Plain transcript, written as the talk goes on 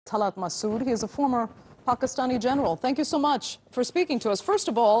Talat Masood. He is a former Pakistani general. Thank you so much for speaking to us. First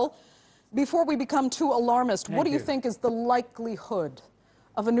of all, before we become too alarmist, what do you think is the likelihood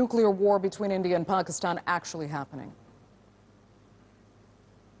of a nuclear war between India and Pakistan actually happening?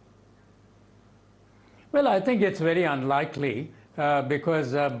 Well, I think it's very unlikely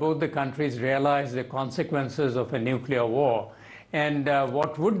because both the countries realize the consequences of a nuclear war. And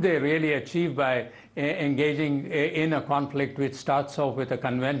what would they really achieve by engaging in a conflict which starts off with a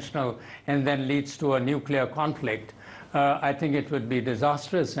conventional and then leads to a nuclear conflict? I think it would be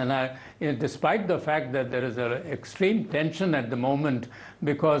disastrous. And despite the fact that there is an extreme tension at the moment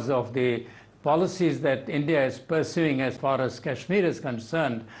because of the policies that India is pursuing as far as Kashmir is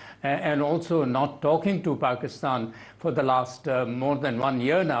concerned, and also not talking to Pakistan for the last more than 1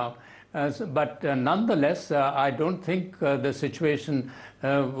 year now. But nonetheless, I don't think the situation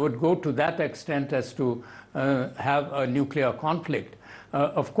would go to that extent as to have a nuclear conflict.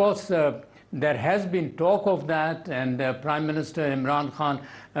 Of course, there has been talk of that, and Prime Minister Imran Khan,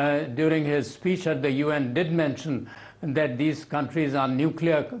 during his speech at the UN, did mention that these countries are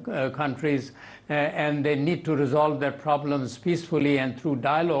nuclear countries and they need to resolve their problems peacefully and through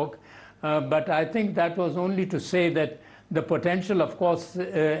dialogue. But I think that was only to say that the potential, of course,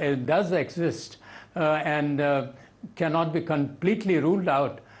 does exist and cannot be completely ruled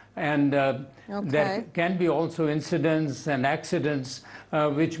out. And there can be also incidents and accidents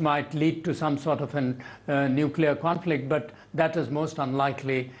which might lead to some sort of a nuclear conflict, but that is most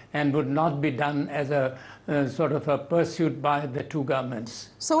unlikely and would not be done as a sort of a pursuit by the two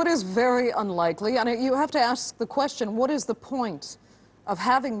governments. So it is very unlikely, and you have to ask the question, what is the point of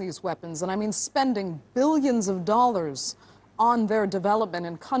having these weapons? And I mean spending billions of dollars on their development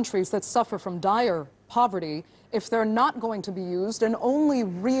in countries that suffer from dire poverty if they're not going to be used and only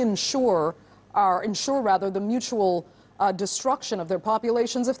ensure the mutual destruction of their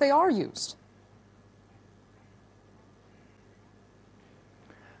populations if they are used.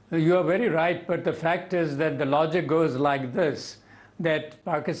 You are very right, but the fact is that the logic goes like this, that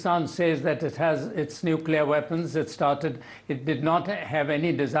Pakistan says that it has its nuclear weapons. It did not have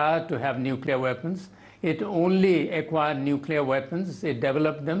any desire to have nuclear weapons. It only acquired nuclear weapons. It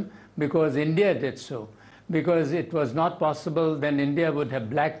developed them because India did so. Because it was not possible, then India would have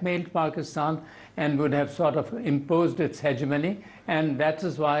blackmailed Pakistan and would have sort of imposed its hegemony, and that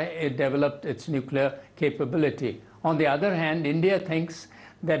is why it developed its nuclear capability. On the other hand, India thinks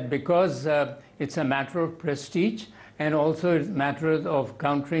that because it's a matter of prestige and also it's a matter of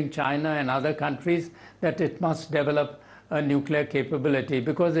countering China and other countries, that it must develop a nuclear capability,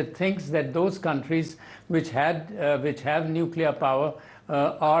 because it thinks that those countries which have nuclear power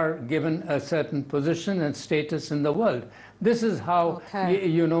are given a certain position and status in the world. This is how,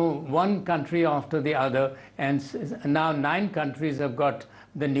 you know, one country after the other, and now 9 countries have got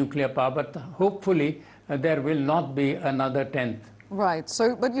the nuclear power, but hopefully there will not be another 10th. Right.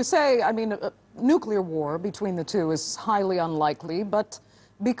 So, but you say, I mean, a nuclear war between the two is highly unlikely, but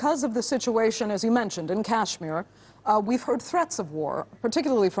because of the situation, as you mentioned, in Kashmir, we've heard threats of war,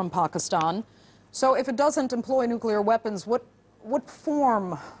 particularly from Pakistan. So if it doesn't employ nuclear weapons, what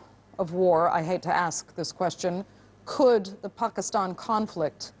form of war, I hate to ask this question, could the Pakistan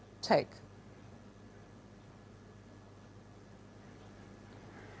conflict take?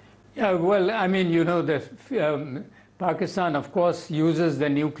 Yeah, well, I mean, you know, Pakistan, of course, uses the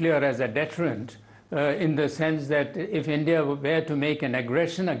nuclear as a deterrent in the sense that if India were to make an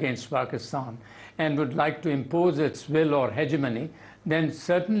aggression against Pakistan and would like to impose its will or hegemony, then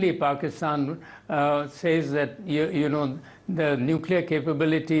certainly Pakistan says that, you know, the nuclear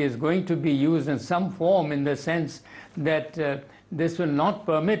capability is going to be used in some form, in the sense that this will not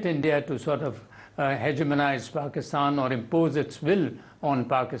permit India to sort of hegemonize Pakistan or impose its will on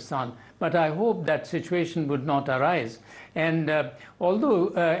Pakistan. But I hope that situation would not arise. And although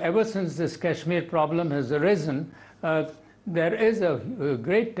ever since this Kashmir problem has arisen, there is a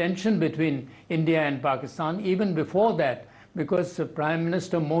great tension between India and Pakistan, even before that, because Prime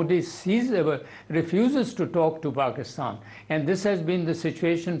Minister Modi refuses to talk to Pakistan. And this has been the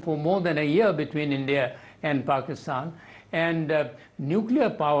situation for more than a year between India and Pakistan. And nuclear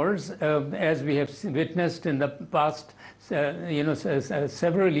powers, as we have witnessed in the past, you know,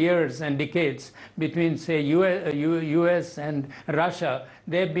 several years and decades between, say, US and Russia,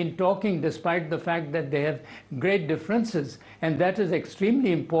 they've been talking despite the fact that they have great differences. And that is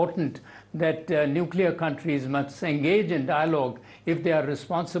extremely important, that nuclear countries must engage in dialogue if they are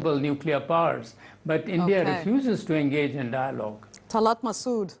responsible nuclear powers. But India refuses to engage in dialogue. Talat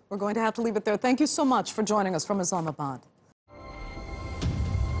Masood, we're going to have to leave it there. Thank you so much for joining us from Islamabad.